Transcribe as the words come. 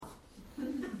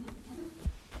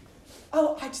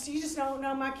Oh, you just don't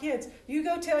know my kids. You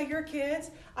go tell your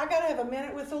kids, I got to have a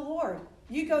minute with the Lord.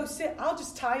 You go sit. I'll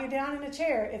just tie you down in a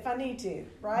chair if I need to,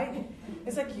 right?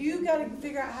 It's like you got to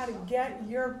figure out how to get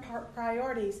your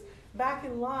priorities back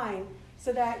in line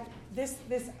so that this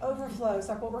overflow, it's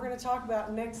like what we're going to talk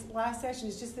about last session,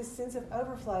 is just this sense of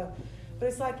overflow. But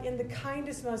it's like in the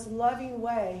kindest, most loving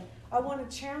way, I want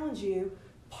to challenge you.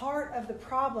 Part of the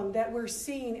problem that we're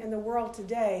seeing in the world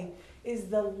today is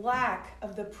the lack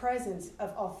of the presence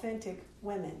of authentic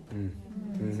women.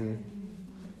 Mm-hmm.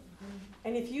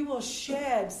 And if you will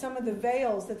shed some of the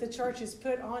veils that the church has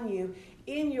put on you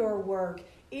in your work,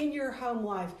 in your home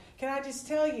life, can I just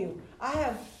tell you, I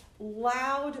have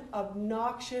loud,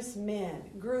 obnoxious men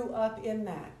grew up in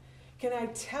that. Can I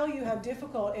tell you how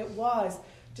difficult it was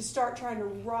to start trying to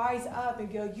rise up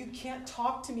and go, you can't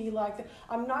talk to me like that.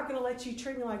 I'm not going to let you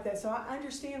treat me like that. So I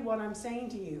understand what I'm saying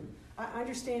to you. I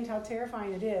understand how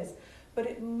terrifying it is. But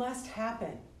it must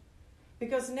happen.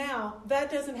 Because now,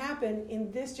 that doesn't happen in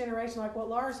this generation like what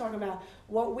Laura's talking about.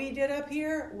 What we did up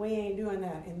here, we ain't doing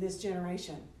that in this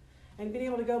generation. And being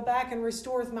able to go back and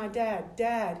restore with my dad.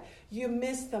 Dad, you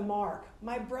missed the mark.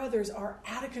 My brothers are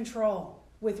out of control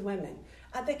with women.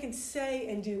 They can say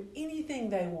and do anything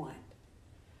they want.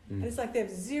 And it's like they have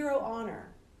zero honor.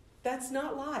 That's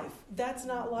not life. That's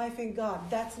not life in God.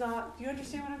 That's not, do you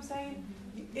understand what I'm saying?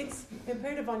 It's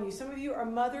imperative on you. Some of you are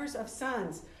mothers of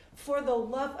sons. For the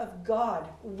love of God,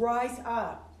 rise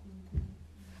up.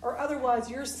 Or otherwise,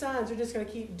 your sons are just going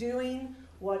to keep doing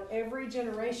what every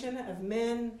generation of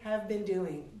men have been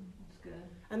doing. That's good.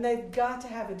 And they've got to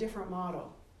have a different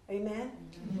model. Amen?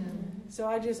 Amen. So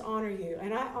I just honor you,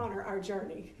 and I honor our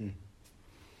journey.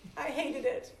 I hated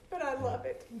it, but I love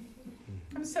it.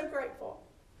 I'm so grateful.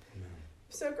 Amen.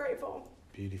 So grateful.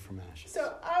 Beauty from ashes.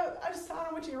 So I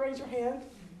don't want you to raise your hand,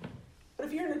 but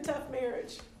if you're in a tough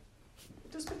marriage,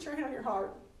 just put your hand on your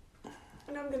heart,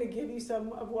 and I'm going to give you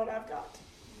some of what I've got.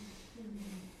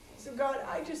 So God,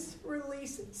 I just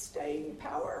release staying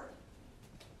power.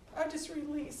 I just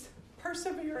release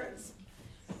perseverance.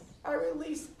 I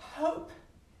release hope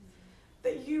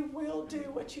that you will do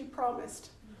what you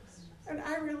promised. And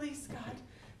I release, God,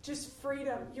 just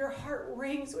freedom. Your heart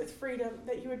rings with freedom,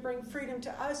 that you would bring freedom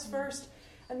to us first,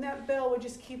 and that bell would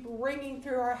just keep ringing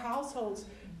through our households.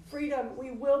 Freedom,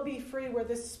 we will be free. Where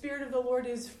the Spirit of the Lord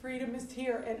is, freedom is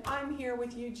here, and I'm here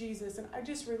with you, Jesus. And I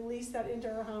just release that into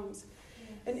our homes.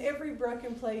 In every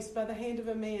broken place by the hand of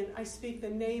a man, I speak the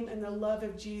name and the love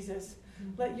of Jesus.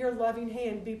 Let your loving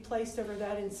hand be placed over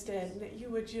that instead, and that you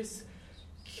would just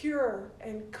cure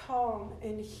and calm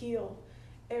and heal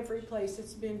every place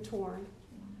that's been torn.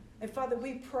 And Father,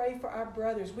 we pray for our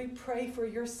brothers. We pray for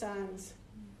your sons.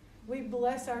 We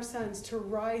bless our sons to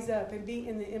rise up and be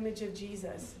in the image of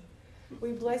Jesus.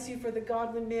 We bless you for the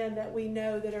godly men that we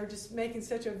know that are just making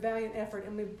such a valiant effort.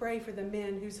 And we pray for the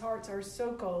men whose hearts are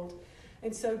so cold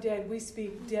and so dead. We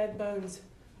speak dead bones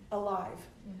alive.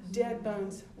 Dead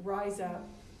bones rise up.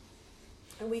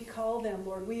 And we call them,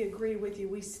 Lord. We agree with you.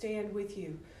 We stand with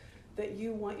you that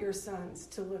you want your sons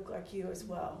to look like you as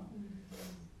well.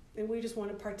 And we just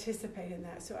want to participate in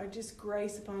that. So I just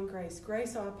grace upon grace.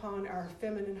 Grace upon our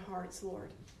feminine hearts,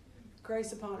 Lord.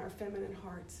 Grace upon our feminine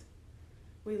hearts.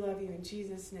 We love you in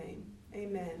Jesus' name.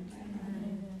 Amen.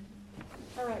 Amen.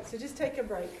 All right, so just take a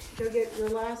break. Go get your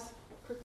last